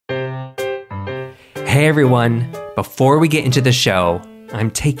Hey everyone, before we get into the show,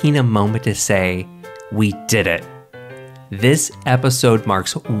 I'm taking a moment to say we did it. This episode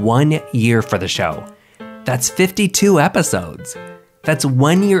marks 1 year for the show. That's 52 episodes. That's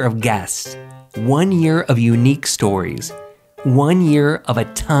 1 year of guests, 1 year of unique stories, 1 year of a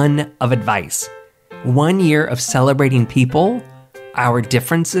ton of advice, 1 year of celebrating people, our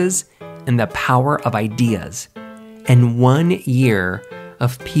differences, and the power of ideas, and 1 year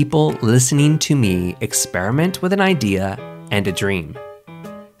of people listening to me experiment with an idea and a dream.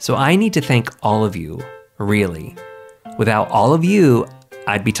 So I need to thank all of you, really. Without all of you,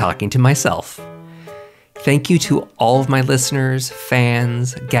 I'd be talking to myself. Thank you to all of my listeners,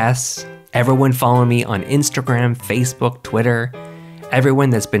 fans, guests, everyone following me on Instagram, Facebook, Twitter, everyone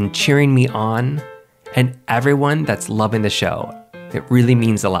that's been cheering me on, and everyone that's loving the show. It really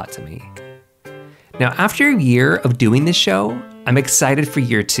means a lot to me. Now, after a year of doing this show, I'm excited for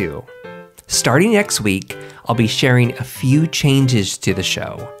year 2. Starting next week, I'll be sharing a few changes to the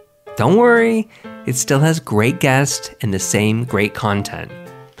show. Don't worry, it still has great guests and the same great content.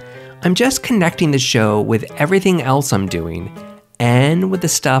 I'm just connecting the show with everything else I'm doing and with the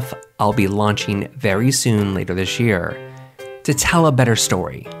stuff I'll be launching very soon later this year to tell a better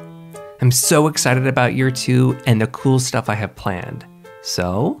story. I'm so excited about year 2 and the cool stuff I have planned.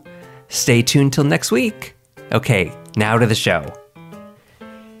 So, stay tuned till next week. Okay, now to the show.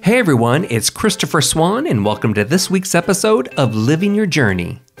 Hey everyone, it's Christopher Swan and welcome to this week's episode of Living Your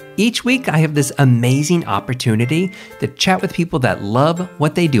Journey. Each week I have this amazing opportunity to chat with people that love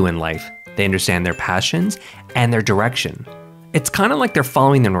what they do in life. They understand their passions and their direction. It's kind of like they're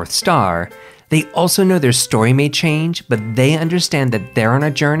following the North Star. They also know their story may change, but they understand that they're on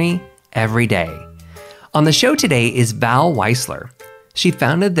a journey every day. On the show today is Val Weisler. She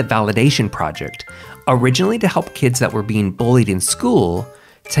founded the Validation Project, originally to help kids that were being bullied in school,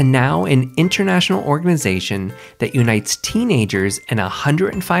 to now an international organization that unites teenagers in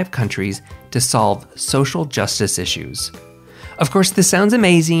 105 countries to solve social justice issues. Of course, this sounds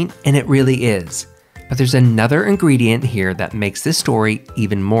amazing, and it really is. But there's another ingredient here that makes this story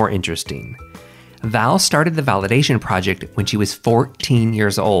even more interesting. Val started the Validation Project when she was 14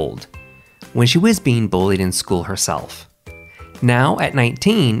 years old, when she was being bullied in school herself. Now, at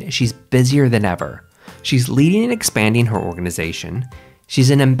 19, she's busier than ever. She's leading and expanding her organization.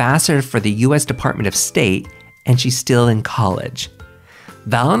 She's an ambassador for the U.S. Department of State, and she's still in college.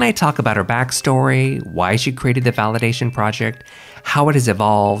 Val and I talk about her backstory, why she created the Validation Project, how it has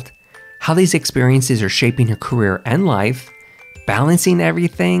evolved, how these experiences are shaping her career and life, balancing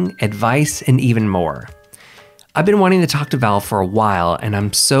everything, advice, and even more. I've been wanting to talk to Val for a while, and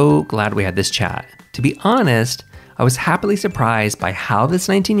I'm so glad we had this chat. To be honest, I was happily surprised by how this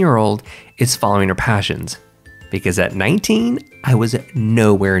 19-year-old is following her passions. Because at 19, I was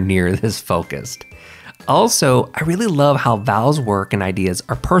nowhere near this focused. Also, I really love how Val's work and ideas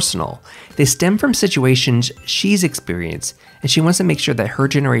are personal. They stem from situations she's experienced, and she wants to make sure that her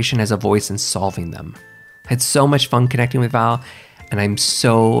generation has a voice in solving them. I had so much fun connecting with Val, and I'm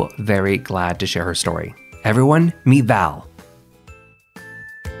so very glad to share her story. Everyone, meet Val.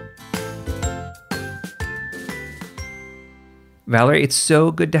 Valerie, it's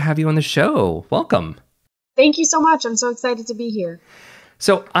so good to have you on the show. Welcome. Thank you so much. I'm so excited to be here.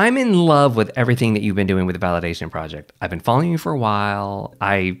 So I'm in love with everything that you've been doing with the Validation Project. I've been following you for a while.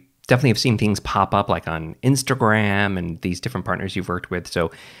 I definitely have seen things pop up like on Instagram and these different partners you've worked with.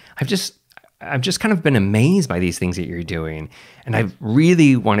 So I've just kind of been amazed by these things that you're doing. And I've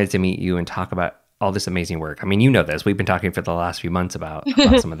really wanted to meet you and talk about all this amazing work. I mean, you know this. We've been talking for the last few months about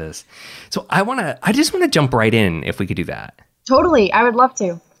some of this. So I just want to jump right in if we could do that. Totally. I would love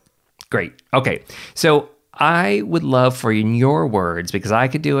to. Great. Okay. So I would love for in your words, because I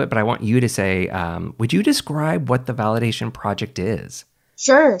could do it, but I want you to say, would you describe what the Validation Project is?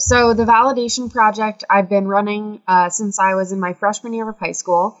 Sure. So the Validation Project I've been running since I was in my freshman year of high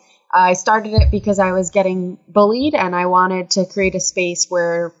school. I started it because I was getting bullied and I wanted to create a space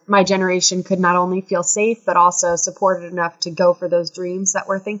where my generation could not only feel safe, but also supported enough to go for those dreams that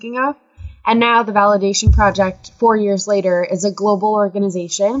we're thinking of. And now the Validation Project, 4 years later, is a global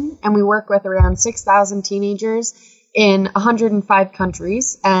organization, and we work with around 6,000 teenagers in 105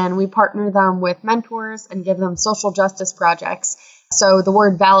 countries, and we partner them with mentors and give them social justice projects. So the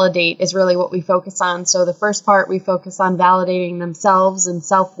word validate is really what we focus on. So the first part, we focus on validating themselves and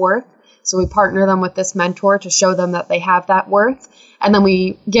self-worth. So we partner them with this mentor to show them that they have that worth. And then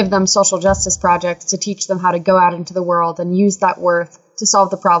we give them social justice projects to teach them how to go out into the world and use that worth to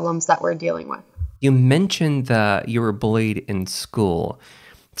solve the problems that we're dealing with. You mentioned that you were bullied in school.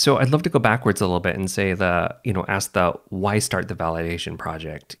 So I'd love to go backwards a little bit and say ask the why start the Validation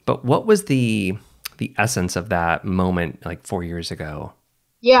Project. But what was the the essence of that moment like 4 years ago?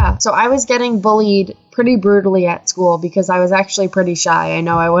 Yeah, so I was getting bullied pretty brutally at school because I was actually pretty shy. I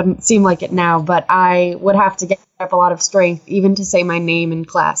know I wouldn't seem like it now, but I would have to get up a lot of strength even to say my name in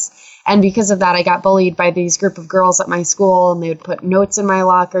class. And because of that, I got bullied by these group of girls at my school, and they would put notes in my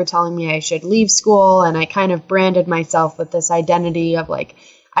locker telling me I should leave school, and I kind of branded myself with this identity of like,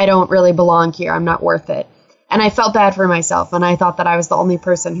 I don't really belong here, I'm not worth it. And I felt bad for myself, and I thought that I was the only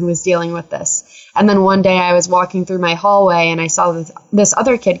person who was dealing with this. And then one day I was walking through my hallway, and I saw this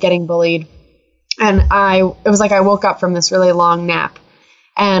other kid getting bullied, and it was like I woke up from this really long nap.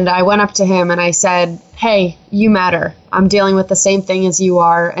 And I went up to him and I said, hey, you matter. I'm dealing with the same thing as you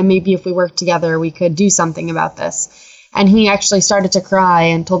are, and maybe if we work together, we could do something about this. And he actually started to cry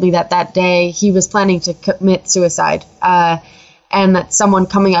and told me that day he was planning to commit suicide, and that someone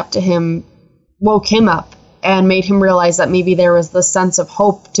coming up to him woke him up and made him realize that maybe there was this sense of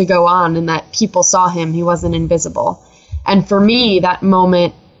hope to go on and that people saw him. He wasn't invisible. And for me, that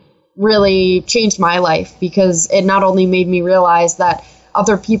moment really changed my life because it not only made me realize that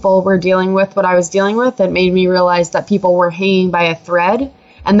other people were dealing with what I was dealing with, it made me realize that people were hanging by a thread.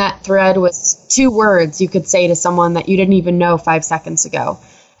 And that thread was 2 words you could say to someone that you didn't even know 5 seconds ago.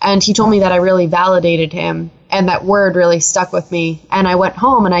 And he told me that I really validated him, and that word really stuck with me. And I went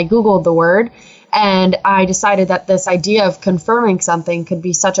home and I Googled the word, and I decided that this idea of confirming something could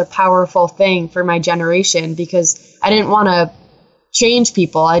be such a powerful thing for my generation because I didn't want to change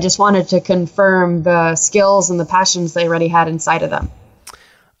people. I just wanted to confirm the skills and the passions they already had inside of them.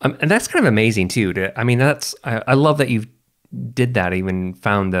 And that's kind of amazing too. I love that you did that, even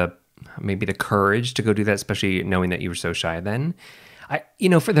found maybe the courage to go do that, especially knowing that you were so shy then.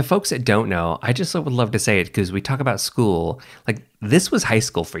 For the folks that don't know, I just would love to say it because we talk about school. Like, this was high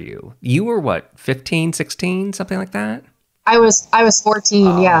school for you. You were what, 15, 16, something like that? I was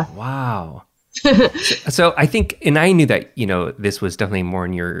 14, yeah. Wow. So I think, and I knew that, this was definitely more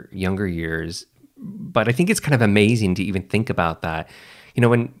in your younger years, but I think it's kind of amazing to even think about that.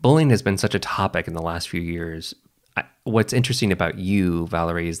 When bullying has been such a topic in the last few years, what's interesting about you,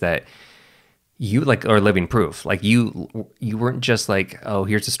 Valerie, is that you are living proof. Like you weren't just like, oh,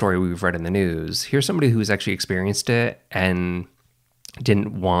 here's a story we've read in the news. Here's somebody who's actually experienced it and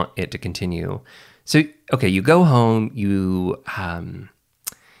didn't want it to continue. So, okay, you go home, you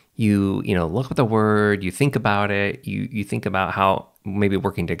look at the word, you think about it, you think about how maybe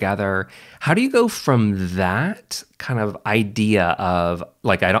working together. How do you go from that kind of idea of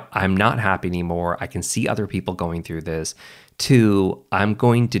like, I'm not happy anymore, I can see other people going through this, to I'm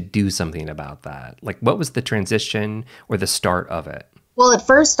going to do something about that? Like, what was the transition or the start of it? Well, it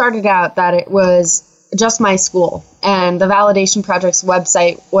first started out that it was just my school, and the Validation Project's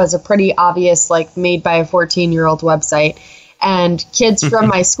website was a pretty obvious, made by a 14-year-old website. And kids from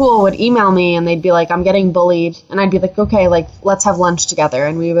my school would email me and they'd be like, I'm getting bullied. And I'd be like, okay, let's have lunch together.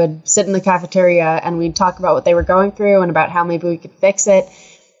 And we would sit in the cafeteria and we'd talk about what they were going through and about how maybe we could fix it.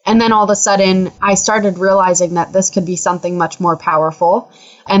 And then all of a sudden, I started realizing that this could be something much more powerful,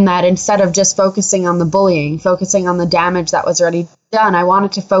 and that instead of just focusing on the bullying, focusing on the damage that was already done, I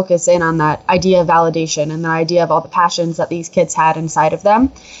wanted to focus in on that idea of validation and the idea of all the passions that these kids had inside of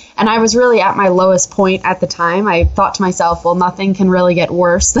them. And I was really at my lowest point at the time. I thought to myself, well, nothing can really get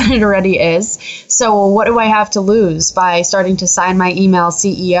worse than it already is. So what do I have to lose by starting to sign my email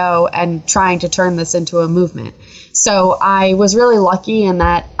CEO and trying to turn this into a movement? So I was really lucky in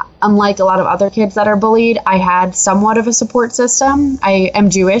that, unlike a lot of other kids that are bullied, I had somewhat of a support system. I am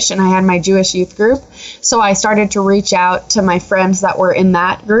Jewish and I had my Jewish youth group. So I started to reach out to my friends that were in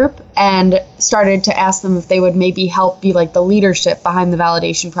that group and started to ask them if they would maybe help be like the leadership behind the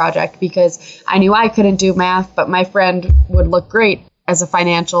Validation Project, because I knew I couldn't do math, but my friend would look great as a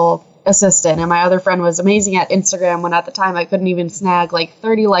financial assistant, and my other friend was amazing at Instagram when at the time I couldn't even snag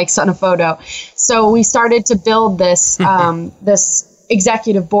 30 likes on a photo. So we started to build this this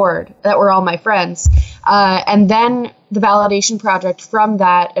executive board that were all my friends, and then the Validation Project, from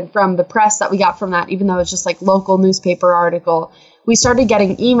that and from the press that we got from that, even though it's just local newspaper article, we started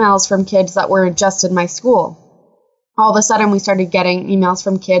getting emails from kids that were just in my school. All of a sudden we started getting emails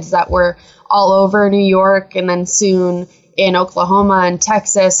from kids that were all over New York, and then soon in Oklahoma and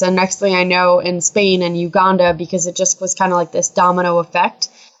Texas, and next thing I know in Spain and Uganda, because it just was kind of like this domino effect.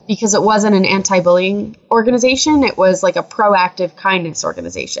 Because it wasn't an anti-bullying organization, it was like a proactive kindness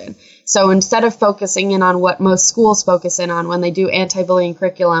organization. So instead of focusing in on what most schools focus in on when they do anti-bullying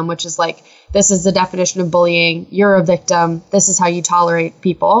curriculum, which is this is the definition of bullying, you're a victim, this is how you tolerate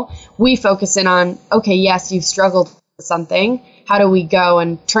people, we focus in on, okay, yes, you've struggled with something, how do we go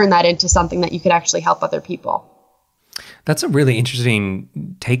and turn that into something that you could actually help other people? That's a really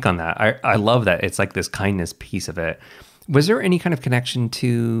interesting take on that. I love that. It's like this kindness piece of it. Was there any kind of connection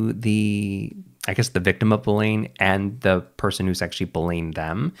to the victim of bullying and the person who's actually bullying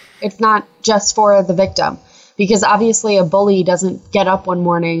them? It's not just for the victim, because obviously a bully doesn't get up one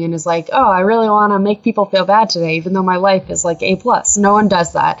morning and is like, oh, I really want to make people feel bad today, even though my life is like A+. No one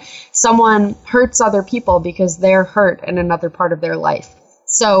does that. Someone hurts other people because they're hurt in another part of their life.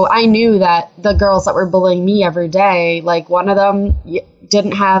 So I knew that the girls that were bullying me every day, like one of them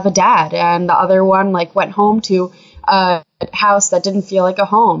didn't have a dad, and the other one like went home to a house that didn't feel like a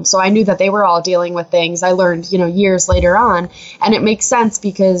home. So I knew that they were all dealing with things. I learned, years later on. And it makes sense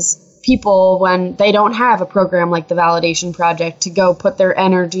because people, when they don't have a program like the Validation Project to go put their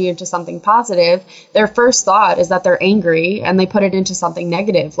energy into something positive, their first thought is that they're angry and they put it into something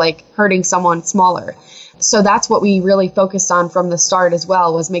negative, like hurting someone smaller. So that's what we really focused on from the start as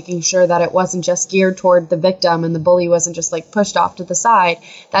well, was making sure that it wasn't just geared toward the victim and the bully wasn't just like pushed off to the side,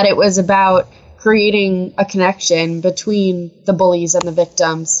 that it was about creating a connection between the bullies and the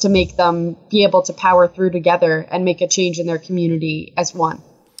victims to make them be able to power through together and make a change in their community as one.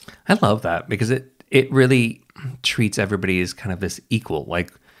 I love that because it really treats everybody as kind of this equal,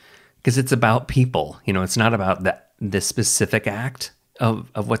 like, because it's about people, it's not about this specific act of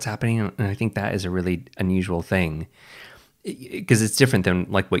what's happening. And I think that is a really unusual thing because it's different than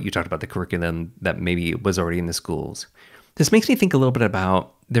like what you talked about, the curriculum that maybe was already in the schools. This makes me think a little bit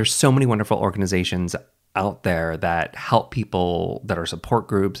about, there's so many wonderful organizations out there that help people, that are support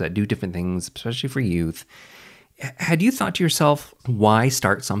groups, that do different things, especially for youth. Had you thought to yourself, why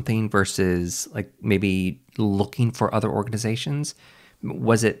start something versus like maybe looking for other organizations?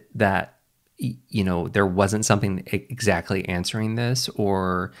 Was it that, there wasn't something exactly answering this,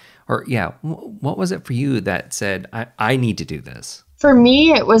 or what was it for you that said, I need to do this? For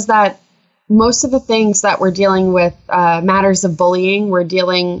me, it was that most of the things that we're dealing with, matters of bullying, we're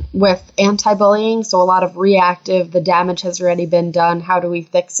dealing with anti-bullying. So a lot of reactive, the damage has already been done. How do we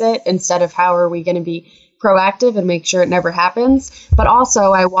fix it? Instead of how are we going to be proactive and make sure it never happens. But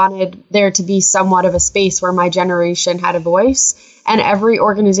also I wanted there to be somewhat of a space where my generation had a voice. And every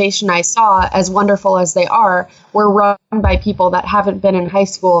organization I saw, as wonderful as they are, were run by people that haven't been in high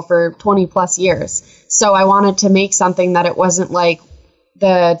school for 20 plus years. So I wanted to make something that it wasn't like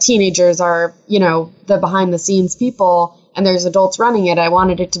the teenagers are, the behind the scenes people and there's adults running it. I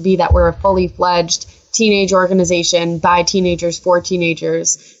wanted it to be that we're a fully fledged teenage organization by teenagers for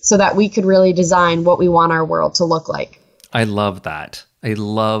teenagers so that we could really design what we want our world to look like. I love that. I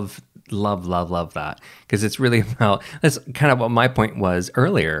love that, because it's really about, that's kind of what my point was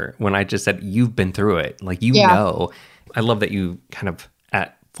earlier when I just said you've been through it. Like, I love that you kind of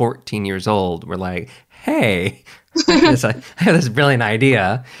at 14 years old were like, hey, I have this brilliant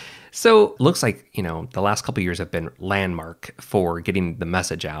idea. So looks like, the last couple of years have been landmark for getting the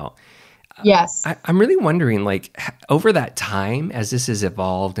message out. Yes. I'm really wondering, like, over that time, as this has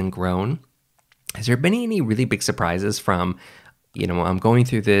evolved and grown, has there been any really big surprises from, I'm going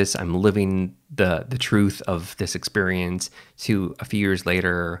through this, I'm living the truth of this experience, to a few years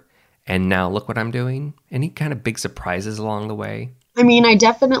later, and now look what I'm doing? Any kind of big surprises along the way? I mean, I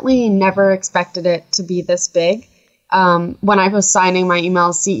definitely never expected it to be this big. When I was signing my email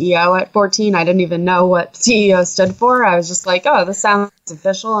as CEO at 14, I didn't even know what CEO stood for. I was just like, oh, this sounds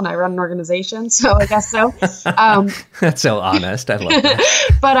official, and I run an organization, so I guess so. That's so honest. I love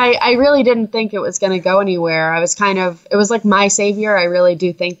that. But I really didn't think it was going to go anywhere. It was like my savior. I really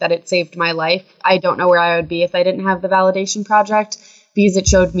do think that it saved my life. I don't know where I would be if I didn't have the Validation Project, because it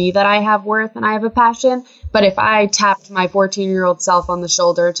showed me that I have worth and I have a passion. But if I tapped my 14-year-old self on the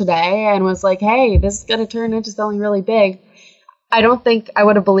shoulder today and was like, hey, this is going to turn into something really big, I don't think I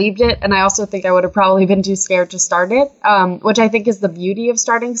would have believed it. And I also think I would have probably been too scared to start it, which I think is the beauty of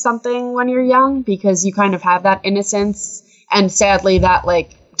starting something when you're young, because you kind of have that innocence and sadly that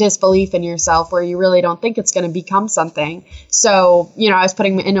like disbelief in yourself where you really don't think it's going to become something. So, I was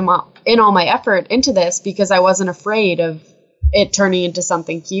putting in all my effort into this because I wasn't afraid of it turning into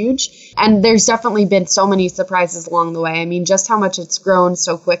something huge. And there's definitely been so many surprises along the way. I mean, just how much it's grown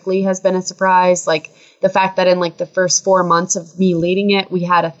so quickly has been a surprise. Like the fact that in like the first 4 months of me leading it, we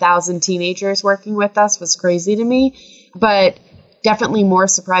had 1,000 teenagers working with us was crazy to me. But definitely more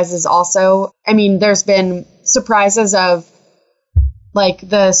surprises also. I mean, there's been surprises of like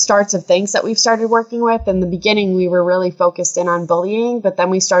the starts of things that we've started working with. In the beginning, we were really focused in on bullying, but then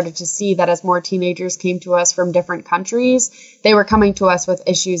we started to see that as more teenagers came to us from different countries, they were coming to us with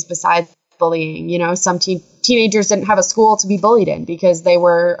issues besides bullying. Some teenagers didn't have a school to be bullied in because they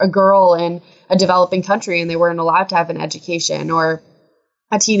were a girl in a developing country and they weren't allowed to have an education, or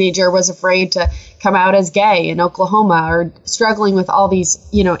a teenager was afraid to come out as gay in Oklahoma or struggling with all these,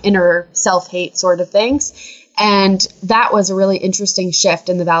 inner self-hate sort of things. And that was a really interesting shift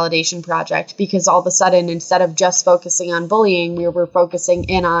in the validation project, because all of a sudden, instead of just focusing on bullying, we were focusing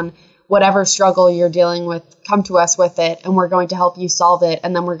in on whatever struggle you're dealing with, come to us with it, and we're going to help you solve it.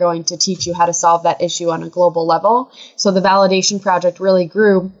 And then we're going to teach you how to solve that issue on a global level. So the validation project really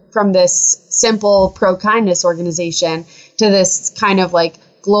grew from this simple pro-kindness organization to this kind of like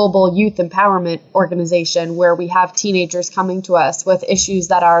global youth empowerment organization where we have teenagers coming to us with issues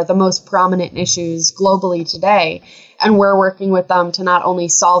that are the most prominent issues globally today. And we're working with them to not only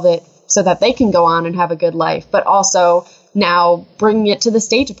solve it so that they can go on and have a good life, but also now bringing it to the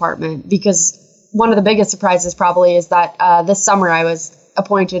State Department. Because one of the biggest surprises probably is that this summer I was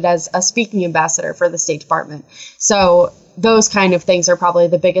appointed as a speaking ambassador for the State Department. So those kind of things are probably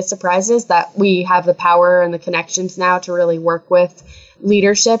the biggest surprises, that we have the power and the connections now to really work with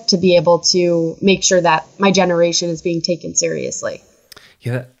leadership to be able to make sure that my generation is being taken seriously.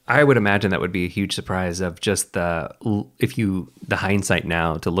 Yeah, I would imagine that would be a huge surprise of just the hindsight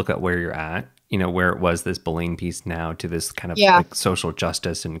now to look at where you're at, where it was this bullying piece now to this kind of like social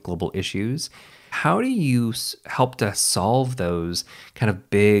justice and global issues. How do you help to solve those kind of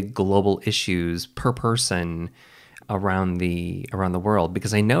big global issues per person around the world?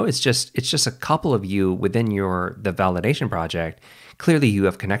 Because I know it's just a couple of you within the validation project. Clearly you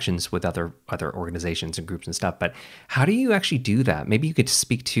have connections with other organizations and groups and stuff, but how do you actually do that? Maybe you could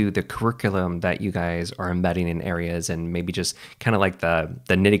speak to the curriculum that you guys are embedding in areas, and maybe just kind of like the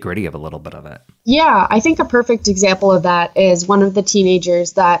nitty-gritty of a little bit of it. Yeah, I think a perfect example of that is one of the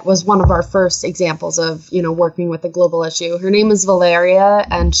teenagers that was one of our first examples of, working with a global issue. Her name is Valeria,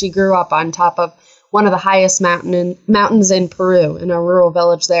 and she grew up on top of one of the highest mountains in Peru, in a rural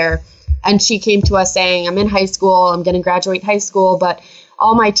village there. And she came to us saying, I'm in high school, I'm going to graduate high school, but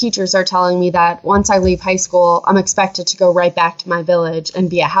all my teachers are telling me that once I leave high school, I'm expected to go right back to my village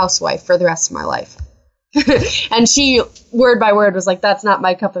and be a housewife for the rest of my life. And she, word by word, was like, that's not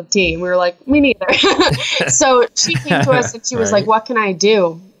my cup of tea. And we were like, me neither. So she came to us and she was like, what can I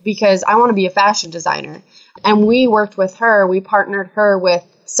do? Because I want to be a fashion designer. And we worked with her. We partnered her with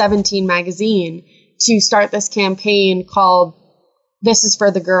 17 magazine to start this campaign called This Is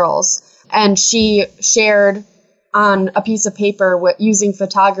for the Girls. And she shared on a piece of paper using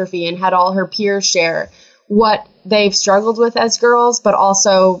photography, and had all her peers share what they've struggled with as girls, but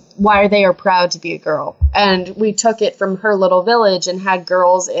also why they are proud to be a girl. And we took it from her little village and had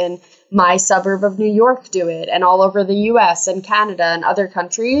girls in my suburb of New York do it, and all over the US and Canada and other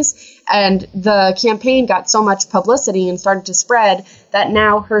countries. And the campaign got so much publicity and started to spread that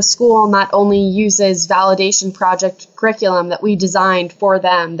now her school not only uses validation project curriculum that we designed for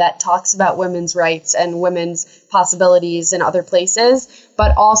them that talks about women's rights and women's possibilities in other places,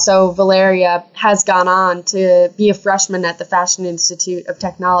 but also Valeria has gone on to be a freshman at the Fashion Institute of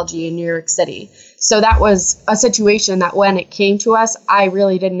Technology in New York City. So that was a situation that when it came to us, I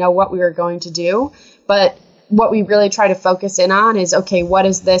really didn't know what we were going to do. But what we really try to focus in on is, okay, what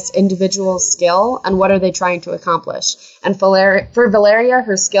is this individual's skill and what are they trying to accomplish? And for Valeria,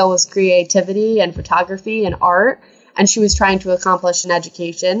 her skill was creativity and photography and art, and she was trying to accomplish an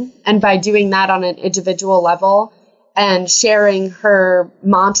education. And by doing that on an individual level and sharing her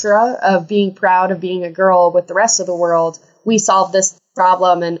mantra of being proud of being a girl with the rest of the world, we solved this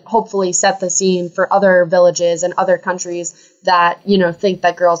problem and hopefully set the scene for other villages and other countries that, think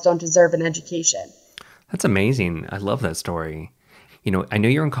that girls don't deserve an education. That's amazing. I love that story. I know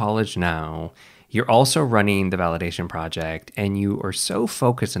you're in college now. You're also running the validation project, and you are so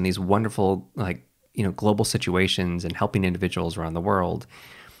focused on these wonderful, global situations and helping individuals around the world.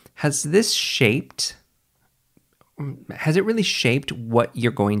 Has it really shaped what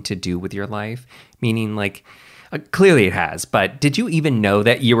you're going to do with your life? Meaning, clearly it has, but did you even know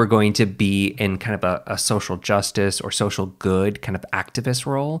that you were going to be in kind of a social justice or social good kind of activist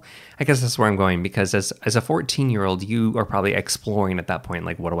role? I guess that's where I'm going, because as a 14-year-old, you are probably exploring at that point,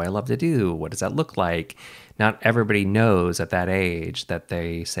 what do I love to do? What does that look like? Not everybody knows at that age that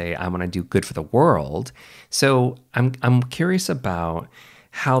they say, I want to do good for the world. So I'm curious about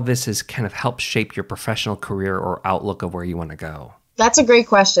how this has kind of helped shape your professional career or outlook of where you want to go. That's a great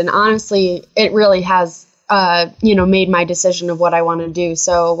question. Honestly, it really has made my decision of what I want to do.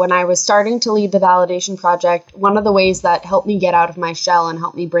 So when I was starting to lead the validation project, one of the ways that helped me get out of my shell and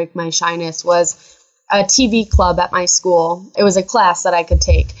helped me break my shyness was a TV club at my school. It was a class that I could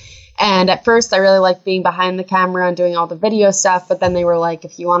take. And at first I really liked being behind the camera and doing all the video stuff, but then they were like,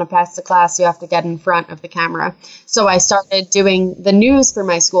 if you want to pass the class, you have to get in front of the camera. So I started doing the news for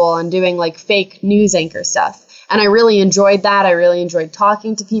my school and doing fake news anchor stuff. And I really enjoyed that. I really enjoyed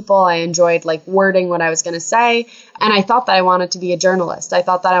talking to people. I enjoyed like wording what I was going to say. And I thought that I wanted to be a journalist. I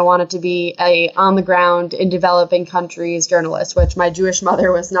thought that I wanted to be a on the ground in developing countries journalist, which my Jewish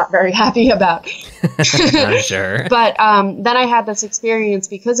mother was not very happy about. I'm sure. But then I had this experience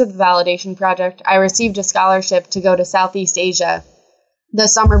because of the validation project. I received a scholarship to go to Southeast Asia the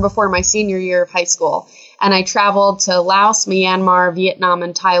summer before my senior year of high school. And I traveled to Laos, Myanmar, Vietnam,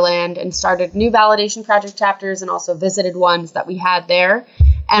 and Thailand and started new validation project chapters and also visited ones that we had there.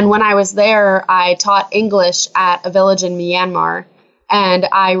 And when I was there, I taught English at a village in Myanmar. And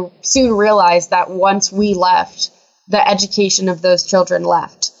I soon realized that once we left, the education of those children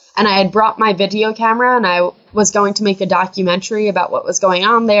left. And I had brought my video camera and I was going to make a documentary about what was going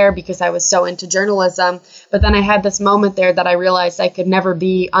on there because I was so into journalism. But then I had this moment there that I realized I could never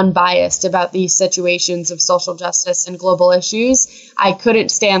be unbiased about these situations of social justice and global issues. I couldn't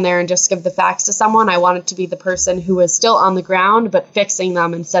stand there and just give the facts to someone. I wanted to be the person who was still on the ground, but fixing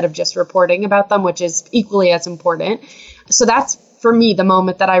them instead of just reporting about them, which is equally as important. So that's, for me, the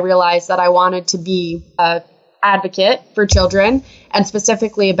moment that I realized that I wanted to be a advocate for children and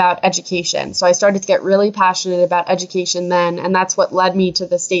specifically about education. So I started to get really passionate about education then, and that's what led me to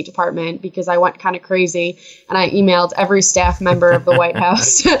the State Department because I went kind of crazy and I emailed every staff member of the White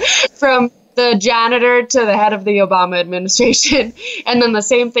House from the janitor to the head of the Obama administration, and then the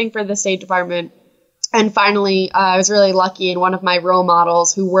same thing for the State Department. And finally, I was really lucky, and one of my role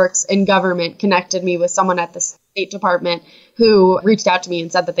models who works in government connected me with someone at the State Department who reached out to me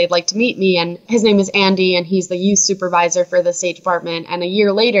and said that they'd like to meet me. And his name is Andy, and he's the youth supervisor for the State Department. And a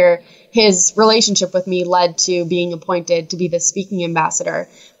year later, his relationship with me led to being appointed to be the speaking ambassador.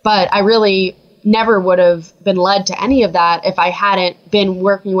 But I really never would have been led to any of that if I hadn't been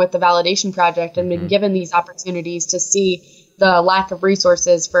working with the Validation Project and been given these opportunities to see the lack of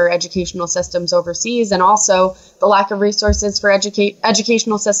resources for educational systems overseas and also the lack of resources for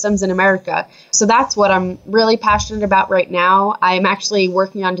educational systems in America. So that's what I'm really passionate about right now. I'm actually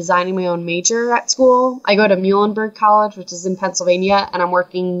working on designing my own major at school. I go to Muhlenberg College, which is in Pennsylvania, and I'm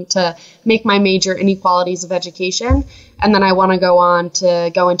working to make my major inequalities of education. And then I want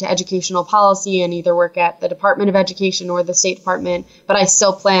to go into educational policy and either work at the Department of Education or the State Department. But I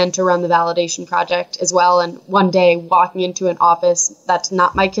still plan to run the Validation Project as well. And one day walking into an office that's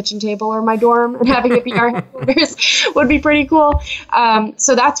not my kitchen table or my dorm and having it be our headquarters would be pretty cool.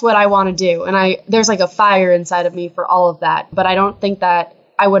 So that's what I want to do. And there's like a fire inside of me for all of that. But I don't think that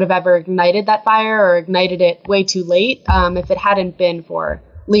I would have ever ignited that fire or ignited it way too late if it hadn't been for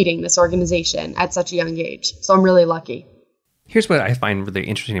leading this organization at such a young age. So I'm really lucky. Here's what I find really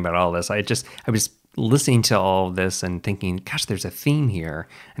interesting about all this. I was listening to all of this and thinking, gosh, there's a theme here,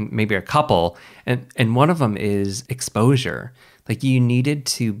 and maybe a couple. And one of them is exposure. Like you needed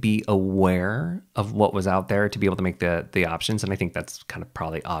to be aware of what was out there to be able to make the options. And I think that's kind of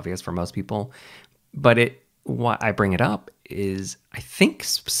probably obvious for most people. But what I bring it up is I think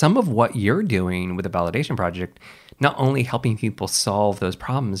some of what you're doing with the Validation Project, not only helping people solve those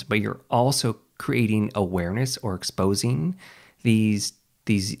problems, but you're also creating awareness or exposing these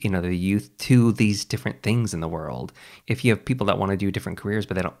the youth to these different things in the world. If you have people that want to do different careers,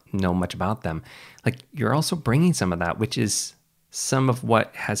 but they don't know much about them, like you're also bringing some of that, which is some of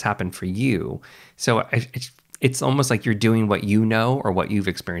what has happened for you. So it's almost like you're doing what you know or what you've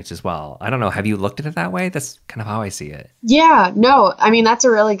experienced as well. I don't know. Have you looked at it that way? That's kind of how I see it. Yeah, no, I mean, that's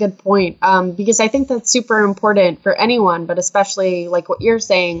a really good point because I think that's super important for anyone, but especially like what you're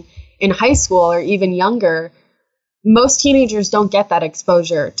saying in high school or even younger. Most teenagers don't get that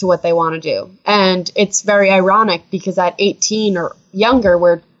exposure to what they want to do. And it's very ironic because at 18 or younger,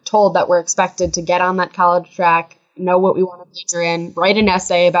 we're told that we're expected to get on that college track, know what we want to major in, write an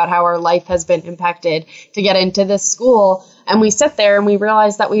essay about how our life has been impacted to get into this school. And we sit there and we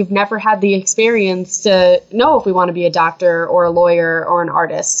realize that we've never had the experience to know if we want to be a doctor or a lawyer or an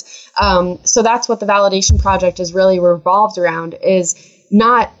artist. So that's what the Validation Project is really revolved around, is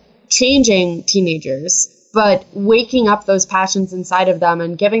not changing teenagers, but waking up those passions inside of them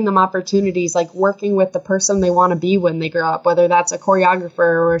and giving them opportunities, like working with the person they want to be when they grow up, whether that's a choreographer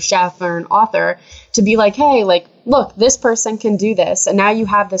or a chef or an author, to be like, hey, like, look, this person can do this. And now you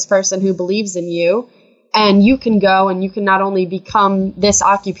have this person who believes in you, and you can go and you can not only become this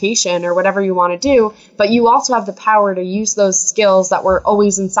occupation or whatever you want to do, but you also have the power to use those skills that were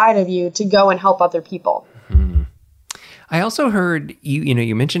always inside of you to go and help other people. Mm-hmm. I also heard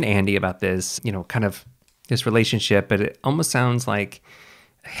you mentioned Andy about this, kind of this relationship, but it almost sounds like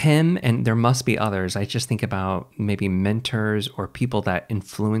him, and there must be others. I just think about maybe mentors or people that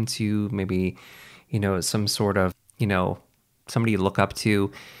influence you, maybe, some sort of, somebody you look up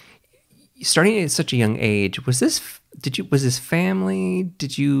to. starting at such a young age, was this family?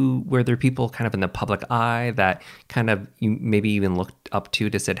 Were there people kind of in the public eye that kind of you maybe even looked up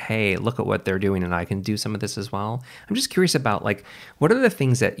to said, hey, look at what they're doing and I can do some of this as well? I'm just curious about like, what are the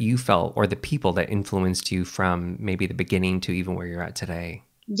things that you felt or the people that influenced you from maybe the beginning to even where you're at today?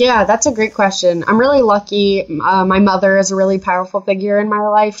 Yeah, that's a great question. I'm really lucky. My mother is a really powerful figure in my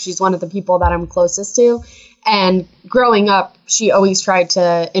life. She's one of the people that I'm closest to. And growing up, she always tried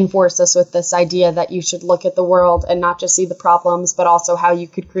to enforce us with this idea that you should look at the world and not just see the problems, but also how you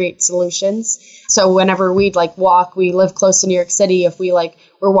could create solutions. So whenever we'd like walk, we live close to New York City. If we like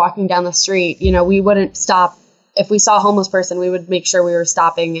were walking down the street, you know, we wouldn't stop. If we saw a homeless person, we would make sure we were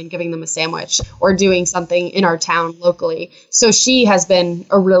stopping and giving them a sandwich or doing something in our town locally. So she has been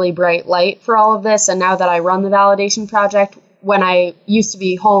a really bright light for all of this. And now that I run the Validation Project, when I used to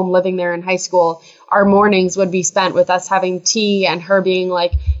be home living there in high school, our mornings would be spent with us having tea and her being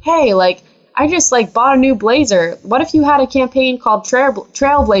like, hey, like, I just like bought a new blazer. What if you had a campaign called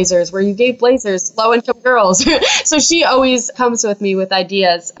Trailblazers where you gave blazers to low-income girls? So she always comes with me with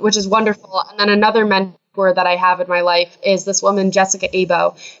ideas, which is wonderful. And then another mentor that I have in my life is this woman, Jessica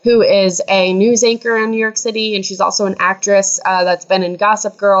Abo, who is a news anchor in New York City. And she's also an actress that's been in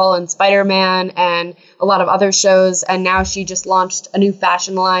Gossip Girl and Spider-Man and a lot of other shows. And now she just launched a new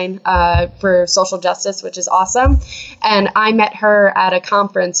fashion line for social justice, which is awesome. And I met her at a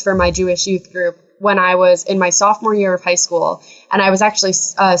conference for my Jewish youth group when I was in my sophomore year of high school. And I was actually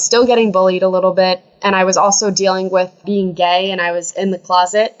still getting bullied a little bit. And I was also dealing with being gay, and I was in the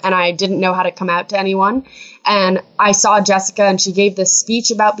closet and I didn't know how to come out to anyone. And I saw Jessica and she gave this speech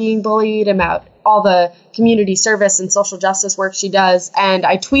about being bullied, about all the community service and social justice work she does. And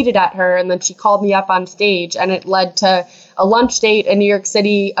I tweeted at her and then she called me up on stage and it led to a lunch date in New York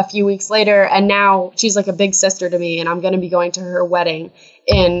City a few weeks later. And now she's like a big sister to me and I'm going to be going to her wedding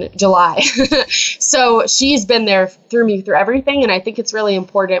in July. So she's been there through me through everything. And I think it's really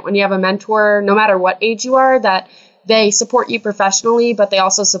important when you have a mentor, no matter what age you are, that they support you professionally, but they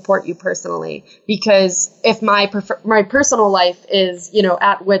also support you personally. Because if my personal life is, you know,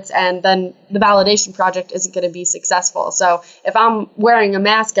 at wit's end, then the Validation Project isn't going to be successful. So if I'm wearing a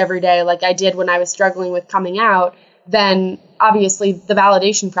mask every day, like I did when I was struggling with coming out, then obviously the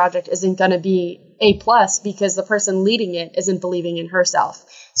Validation Project isn't going to be A+ because the person leading it isn't believing in herself.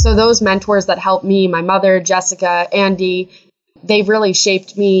 So those mentors that helped me, my mother, Jessica, Andy, they've really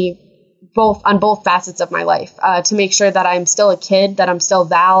shaped me on both facets of my life, to make sure that I'm still a kid, that I'm still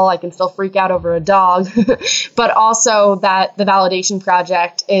Val, I can still freak out over a dog, but also that the Validation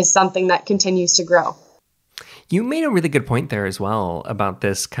Project is something that continues to grow. You made a really good point there as well about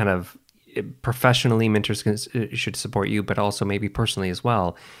this kind of professionally mentors should support you, but also maybe personally as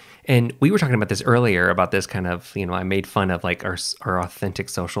well. And we were talking about this earlier about this kind of, you know, I made fun of like our authentic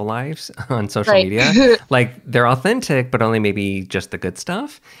social lives on social media. Like they're authentic, but only maybe just the good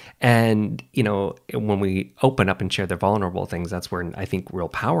stuff. And, you know, when we open up and share the vulnerable things, that's where I think real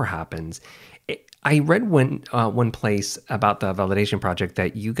power happens. I read one place about the Validation Project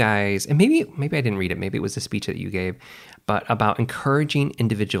that you guys, and maybe I didn't read it, maybe it was a speech that you gave, but about encouraging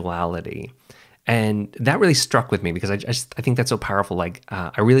individuality. And that really struck with me because I think that's so powerful. Like,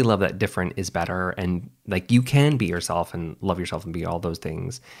 I really love that different is better. And like, you can be yourself and love yourself and be all those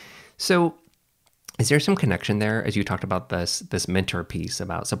things. So is there some connection there as you talked about this mentor piece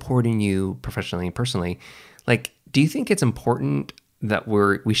about supporting you professionally and personally? Like, do you think it's important that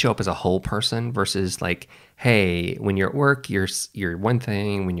we show up as a whole person versus like, hey, when you're at work, you're one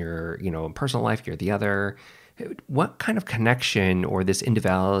thing, when you're, you know, in personal life, you're the other? What kind of connection or this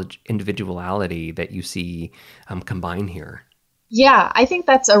individuality that you see combine here? Yeah, I think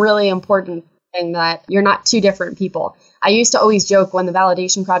that's a really important thing, that you're not two different people. I used to always joke when the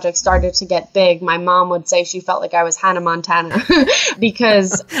Validation Project started to get big, my mom would say she felt like I was Hannah Montana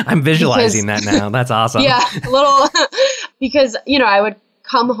because I'm visualizing that now. That's awesome. Yeah, a little because, you know, I would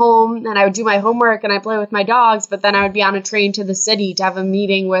come home and I would do my homework and I play with my dogs, but then I would be on a train to the city to have a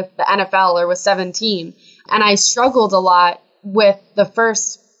meeting with the NFL or with 17. And I struggled a lot with the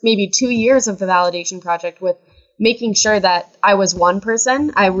first maybe 2 years of the Validation Project with making sure that I was one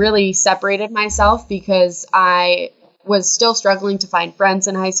person. I really separated myself because I was still struggling to find friends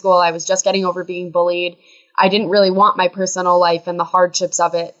in high school. I was just getting over being bullied. I didn't really want my personal life and the hardships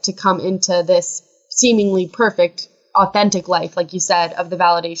of it to come into this seemingly perfect, authentic life, like you said, of the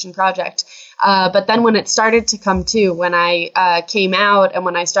Validation Project. But then when it started to come to, when I came out and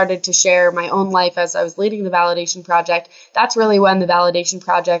when I started to share my own life as I was leading the Validation Project, that's really when the Validation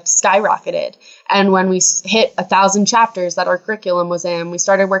Project skyrocketed. And when we hit 1,000 chapters that our curriculum was in, we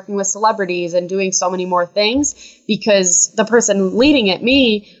started working with celebrities and doing so many more things because the person leading it,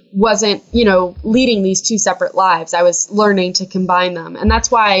 me, wasn't, leading these two separate lives. I was learning to combine them. And that's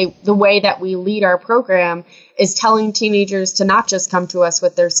why the way that we lead our program is telling teenagers to not just come to us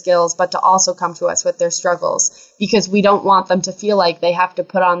with their skills, but to also come to us with their struggles, because we don't want them to feel like they have to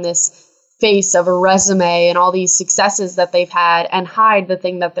put on this face of a resume and all these successes that they've had and hide the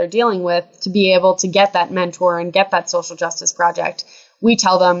thing that they're dealing with to be able to get that mentor and get that social justice project. We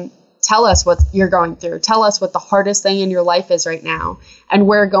tell them, tell us what you're going through. Tell us what the hardest thing in your life is right now. And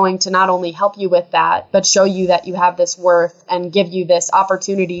we're going to not only help you with that, but show you that you have this worth and give you this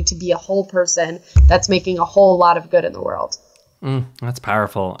opportunity to be a whole person that's making a whole lot of good in the world. That's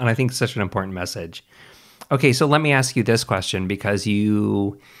powerful. And I think such an important message. Okay, so let me ask you this question, because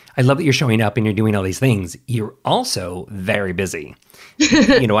I love that you're showing up and you're doing all these things. You're also very busy.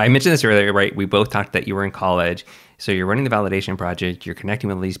 I mentioned this earlier, right? We both talked that you were in college. So you're running the validation project, you're connecting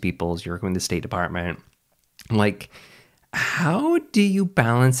with these people, you're working with the State Department. Like, how do you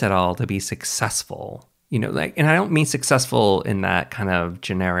balance it all to be successful? And I don't mean successful in that kind of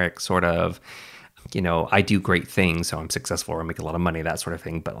generic sort of, I do great things, so I'm successful or I make a lot of money, that sort of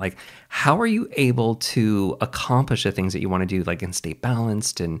thing. But like, how are you able to accomplish the things that you want to do, like, and stay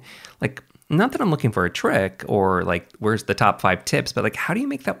balanced? And like, not that I'm looking for a trick or like, where's the top 5 tips, but like, how do you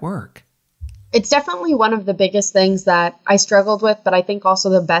make that work? It's definitely one of the biggest things that I struggled with, but I think also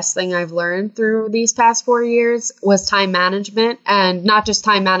the best thing I've learned through these past 4 years was time management, and not just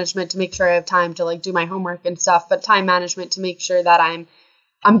time management to make sure I have time to like do my homework and stuff, but time management to make sure that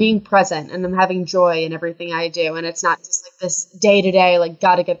I'm being present and I'm having joy in everything I do. And it's not just like this day to day, like,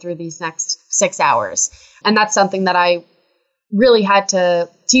 got to get through these next 6 hours. And that's something that I really had to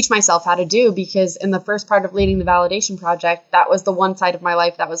teach myself how to do, because in the first part of leading the validation project, that was the one side of my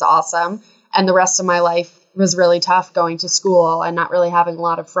life that was awesome. And the rest of my life was really tough, going to school and not really having a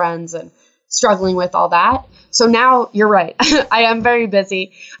lot of friends and struggling with all that. So now you're right. I am very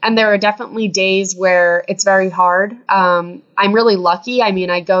busy. And there are definitely days where it's very hard. I'm really lucky. I mean,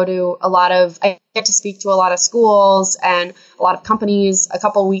 I get to speak to a lot of schools and a lot of companies. A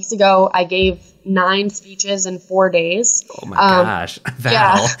couple of weeks ago, I gave 9 speeches in 4 days. Oh my gosh. Val,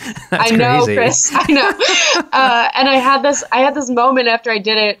 yeah, that's I know, crazy. Chris. I know. And I had this moment after I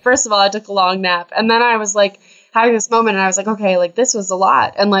did it. First of all, I took a long nap. And then I was like, having this moment, and I was like, okay, like, this was a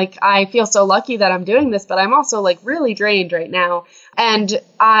lot. And like, I feel so lucky that I'm doing this, but I'm also like really drained right now. And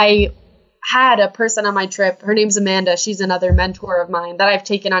I had a person on my trip. Her name's Amanda. She's another mentor of mine that I've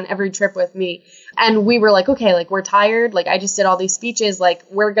taken on every trip with me. And we were like, okay, like, we're tired. Like, I just did all these speeches. Like,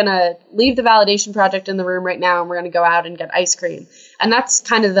 we're going to leave the validation project in the room right now, and we're going to go out and get ice cream. And that's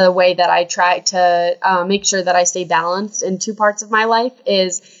kind of the way that I try to make sure that I stay balanced in 2 parts of my life,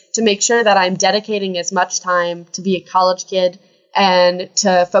 is to make sure that I'm dedicating as much time to be a college kid and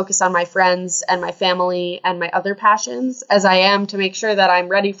to focus on my friends and my family and my other passions, as I am to make sure that I'm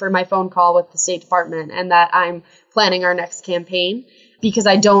ready for my phone call with the State Department and that I'm planning our next campaign, because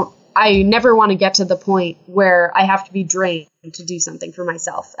I never want to get to the point where I have to be drained to do something for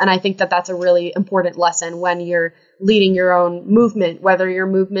myself. And I think that that's a really important lesson when you're leading your own movement, whether your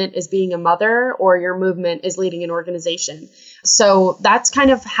movement is being a mother or your movement is leading an organization. So that's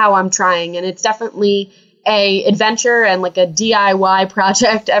kind of how I'm trying. And it's definitely a adventure and like a DIY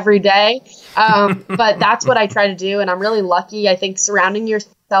project every day. But that's what I try to do. And I'm really lucky. I think surrounding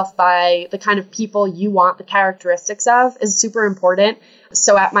yourself by the kind of people you want the characteristics of is super important.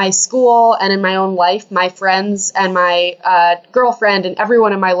 So at my school and in my own life, my friends and my girlfriend and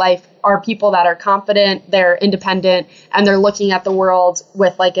everyone in my life are people that are confident, they're independent, and they're looking at the world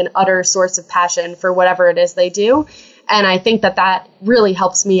with like an utter source of passion for whatever it is they do. And I think that that really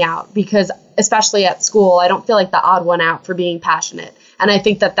helps me out, because especially at school, I don't feel like the odd one out for being passionate. And I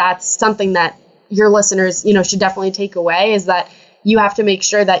think that that's something that your listeners, should definitely take away, is that you have to make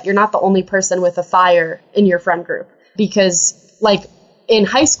sure that you're not the only person with a fire in your friend group. Because like in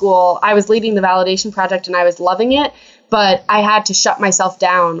high school, I was leading the validation project and I was loving it, but I had to shut myself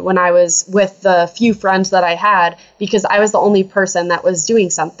down when I was with the few friends that I had, because I was the only person that was doing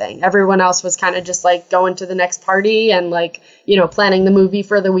something. Everyone else was kind of just like going to the next party and like, planning the movie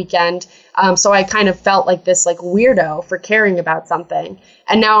for the weekend. So I kind of felt like this like weirdo for caring about something.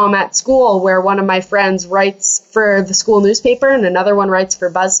 And now I'm at school where one of my friends writes for the school newspaper and another one writes for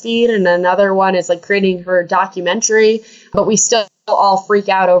BuzzFeed and another one is like creating her documentary, but we still all freak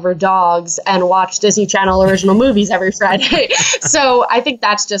out over dogs and watch Disney Channel original movies every Friday. So I think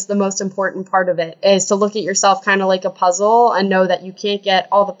that's just the most important part of it, is to look at yourself kind of like a puzzle and know that you can't get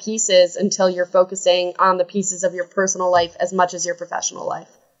all the pieces until you're focusing on the pieces of your personal life as much as your professional life.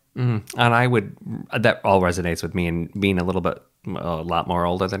 And that all resonates with me, and being a lot more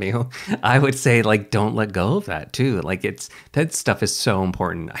older than you, I would say, like, don't let go of that too. Like, that stuff is so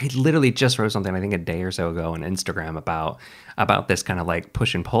important. I literally just wrote something, I think a day or so ago on Instagram about this kind of like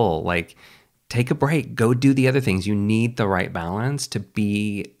push and pull. Like, take a break, go do the other things. You need the right balance to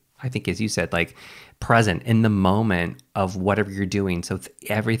be, I think, as you said, like present in the moment of whatever you're doing. So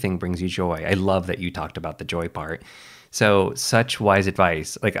everything brings you joy. I love that you talked about the joy part. So such wise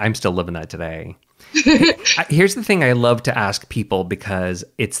advice. Like, I'm still living that today. Here's the thing I love to ask people, because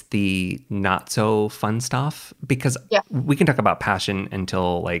it's the not so fun stuff, because we can talk about passion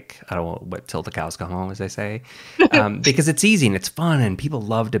until, like, I don't know what, till the cows come home, as they say, because it's easy and it's fun and people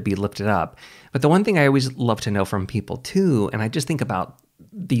love to be lifted up. But the one thing I always love to know from people too, and I just think about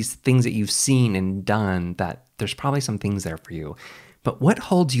these things that you've seen and done, that there's probably some things there for you, but what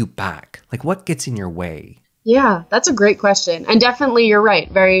holds you back? Like, what gets in your way? Yeah, that's a great question. And definitely, you're right.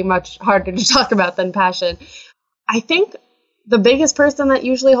 Very much harder to talk about than passion. I think the biggest person that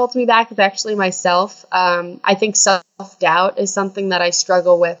usually holds me back is actually myself. I think self-doubt is something that I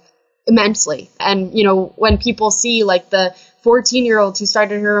struggle with immensely. And, when people see like the 14-year-old who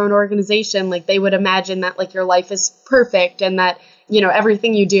started her own organization, like, they would imagine that like your life is perfect and that,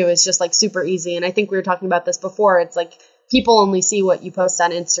 everything you do is just like super easy. And I think we were talking about this before. It's like people only see what you post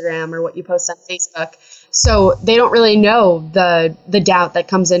on Instagram or what you post on Facebook. So they don't really know the doubt that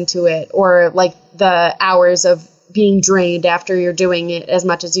comes into it, or like the hours of being drained after you're doing it as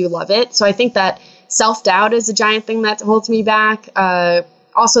much as you love it. So I think that self-doubt is a giant thing that holds me back.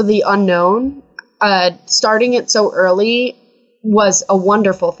 Also the unknown. Starting it so early was a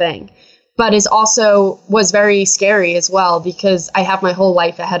wonderful thing, but was very scary as well, because I have my whole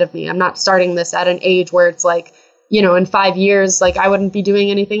life ahead of me. I'm not starting this at an age where it's like, in 5 years, like, I wouldn't be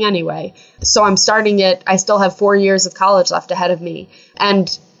doing anything anyway. So I'm starting it. I still have 4 years of college left ahead of me.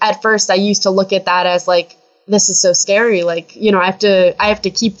 And at first I used to look at that as like, this is so scary. Like, I have to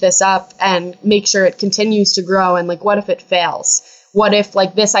keep this up and make sure it continues to grow. And like, what if it fails? What if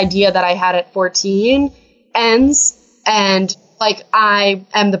like this idea that I had at 14 ends, and like, I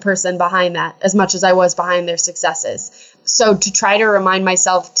am the person behind that as much as I was behind their successes. So to try to remind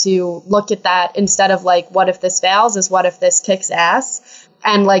myself to look at that instead of like, what if this fails, is what if this kicks ass?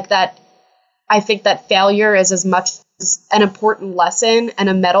 And like that, I think that failure is as much an important lesson and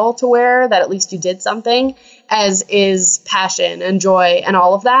a medal to wear that at least you did something, as is passion and joy and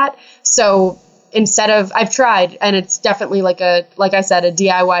all of that. So I've tried, and it's definitely like I said, a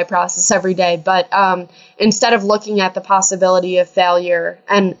DIY process every day, but instead of looking at the possibility of failure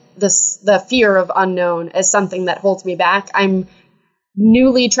and the fear of unknown as something that holds me back, I'm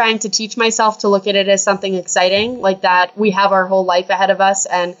newly trying to teach myself to look at it as something exciting, like that we have our whole life ahead of us,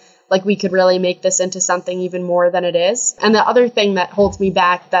 and like we could really make this into something even more than it is. And the other thing that holds me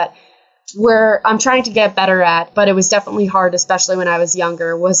back that I'm trying to get better at, but it was definitely hard, especially when I was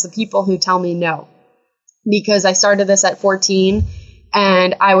younger, was the people who tell me no. Because I started this at 14,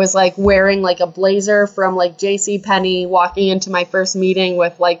 and I was like wearing like a blazer from like JCPenney, walking into my first meeting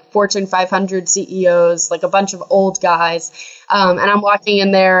with like Fortune 500 CEOs, like a bunch of old guys. And I'm walking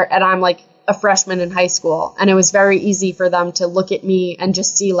in there and I'm like a freshman in high school. And it was very easy for them to look at me and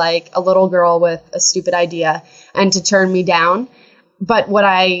just see like a little girl with a stupid idea and to turn me down. But what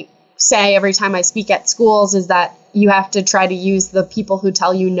I say every time I speak at schools is that you have to try to use the people who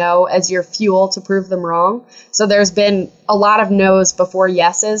tell you no as your fuel to prove them wrong. So there's been a lot of no's before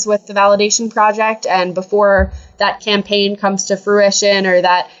yeses with the validation project. And before that campaign comes to fruition, or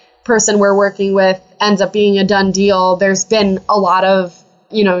that person we're working with ends up being a done deal, there's been a lot of,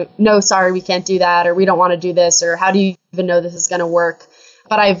 no, sorry, we can't do that, or we don't want to do this, or how do you even know this is going to work?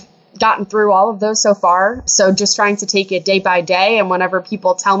 But I've gotten through all of those so far. So just trying to take it day by day. And whenever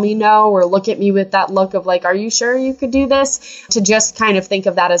people tell me no, or look at me with that look of like, are you sure you could do this? To just kind of think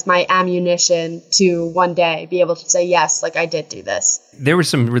of that as my ammunition to one day be able to say, yes, like I did do this. There were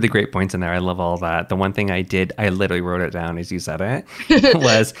some really great points in there. I love all that. The one thing I did, I literally wrote it down as you said it,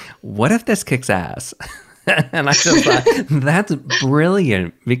 was, what if this kicks ass? And I just thought, that's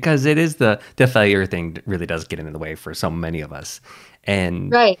brilliant, because it is the failure thing really does get in the way for so many of us.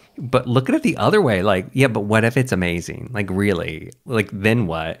 And right. But look at it the other way, like, yeah, but what if it's amazing? Like, really? Like, then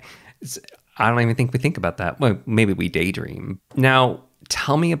what? I don't even think we think about that. Well, maybe we daydream. Now,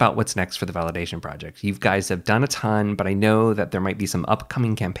 tell me about what's next for the validation project. You guys have done a ton, but I know that there might be some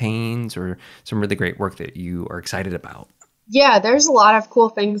upcoming campaigns or some really great work that you are excited about. Yeah, there's a lot of cool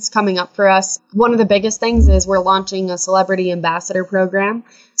things coming up for us. One of the biggest things is we're launching a celebrity ambassador program.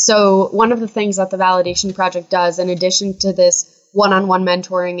 So one of the things that the validation project does, in addition to this one-on-one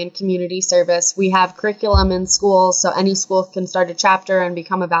mentoring and community service. We have curriculum in schools, so any school can start a chapter and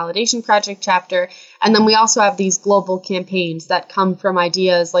become a validation project chapter. And then we also have these global campaigns that come from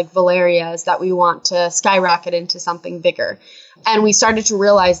ideas like Valeria's that we want to skyrocket into something bigger. And we started to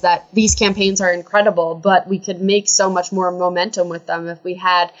realize that these campaigns are incredible, but we could make so much more momentum with them if we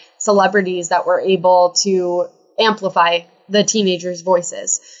had celebrities that were able to amplify the teenagers'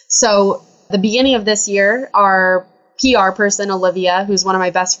 voices. So the beginning of this year, our PR person, Olivia, who's one of my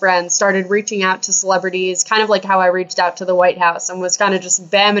best friends, started reaching out to celebrities, kind of like how I reached out to the White House and was kind of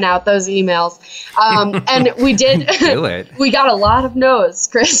just bamming out those emails. And we did. Do it. We got a lot of no's,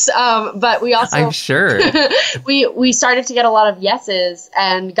 Chris. But we also, I'm sure, we started to get a lot of yeses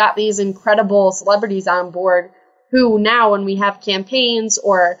and got these incredible celebrities on board who now, when we have campaigns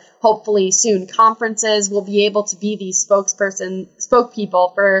or hopefully soon conferences, will be able to be these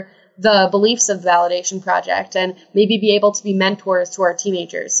spokespeople for the beliefs of the Validation Project and maybe be able to be mentors to our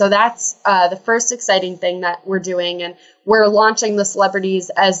teenagers. So that's the first exciting thing that we're doing. And we're launching the celebrities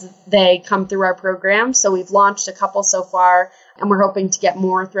as they come through our program. So we've launched a couple so far, and we're hoping to get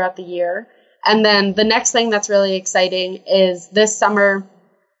more throughout the year. And then the next thing that's really exciting is this summer,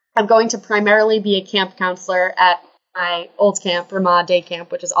 I'm going to primarily be a camp counselor at my old camp, Ramah Day Camp,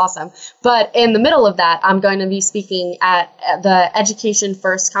 which is awesome. But in the middle of that, I'm going to be speaking at the Education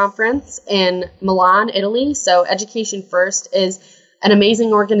First conference in Milan, Italy. So Education First is an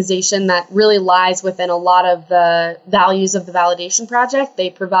amazing organization that really lies within a lot of the values of the Validation Project. They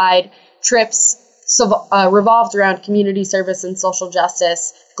provide trips revolved around community service and social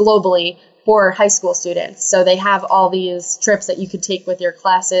justice globally for high school students. So they have all these trips that you could take with your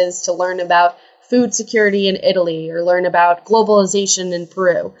classes to learn about food security in Italy or learn about globalization in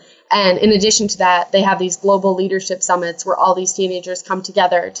Peru. And in addition to that, they have these global leadership summits where all these teenagers come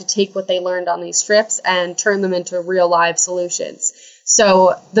together to take what they learned on these trips and turn them into real live solutions.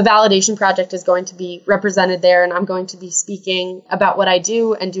 So the Validation Project is going to be represented there, and I'm going to be speaking about what I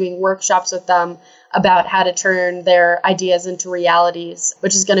do and doing workshops with them about how to turn their ideas into realities,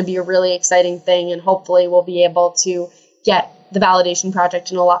 which is going to be a really exciting thing. And hopefully we'll be able to get the Validation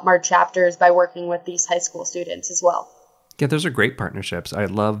Project in a lot more chapters by working with these high school students as well. Yeah, those are great partnerships. I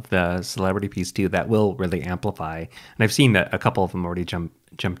love the celebrity piece too. That will really amplify. And I've seen that a couple of them already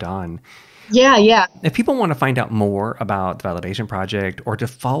jumped on. Yeah. If people want to find out more about the Validation Project or to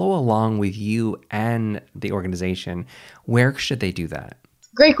follow along with you and the organization, where should they do that?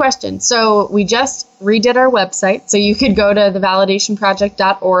 Great question. So we just redid our website. So you could go to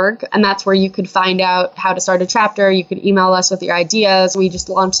thevalidationproject.org, and that's where you could find out how to start a chapter. You could email us with your ideas. We just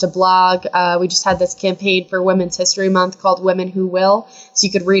launched a blog. We just had this campaign for Women's History Month called Women Who Will. So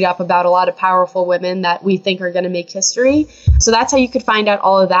you could read up about a lot of powerful women that we think are going to make history. So that's how you could find out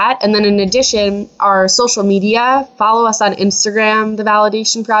all of that. And then in addition, our social media, follow us on Instagram, The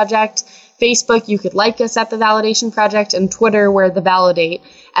Validation Project. Facebook, you could like us at The Validation Project, and Twitter, we're The Validate.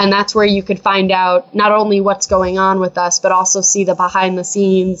 And that's where you could find out not only what's going on with us, but also see the behind the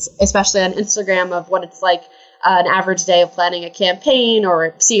scenes, especially on Instagram, of what it's like an average day of planning a campaign,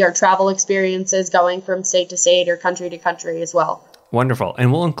 or see our travel experiences going from state to state or country to country as well. Wonderful.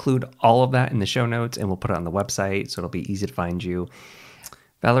 And we'll include all of that in the show notes, and we'll put it on the website, so it'll be easy to find you.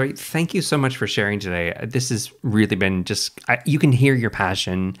 Valerie, thank you so much for sharing today. This has really been you can hear your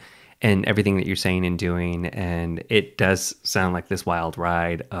passion and everything that you're saying and doing. And it does sound like this wild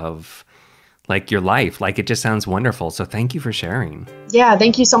ride of like your life. Like, it just sounds wonderful. So thank you for sharing. Yeah,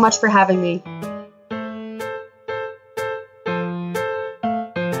 thank you so much for having me.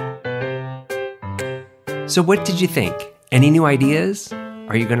 So what did you think? Any new ideas?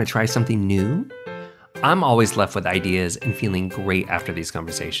 Are you going to try something new? I'm always left with ideas and feeling great after these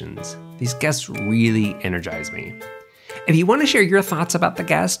conversations. These guests really energize me. If you want to share your thoughts about the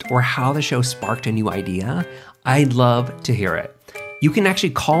guest or how the show sparked a new idea, I'd love to hear it. You can actually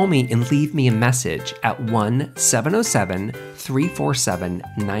call me and leave me a message at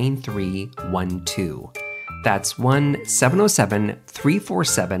 1-707-347-9312. That's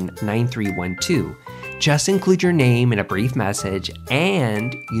 1-707-347-9312. Just include your name in a brief message,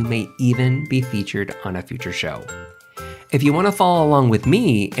 and you may even be featured on a future show. If you want to follow along with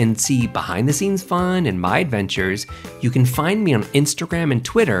me and see behind the scenes fun and my adventures, you can find me on Instagram and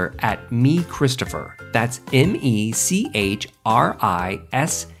Twitter at @MeChristopher. That's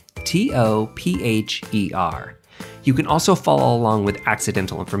MECHRISTOPHER. You can also follow along with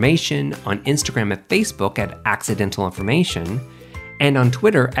Accidental Information on Instagram and Facebook at Accidental Information, and on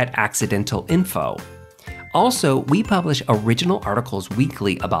Twitter at Accidental Info. Also, we publish original articles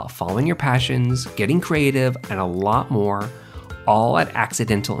weekly about following your passions, getting creative, and a lot more, all at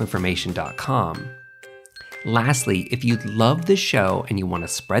accidentalinformation.com. Lastly, if you love the show and you want to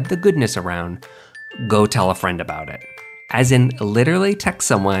spread the goodness around, go tell a friend about it. As in, literally text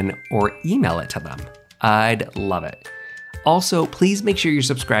someone or email it to them. I'd love it. Also, please make sure you're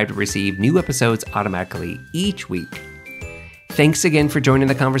subscribed to receive new episodes automatically each week. Thanks again for joining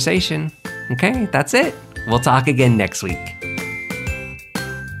the conversation. Okay, that's it. We'll talk again next week.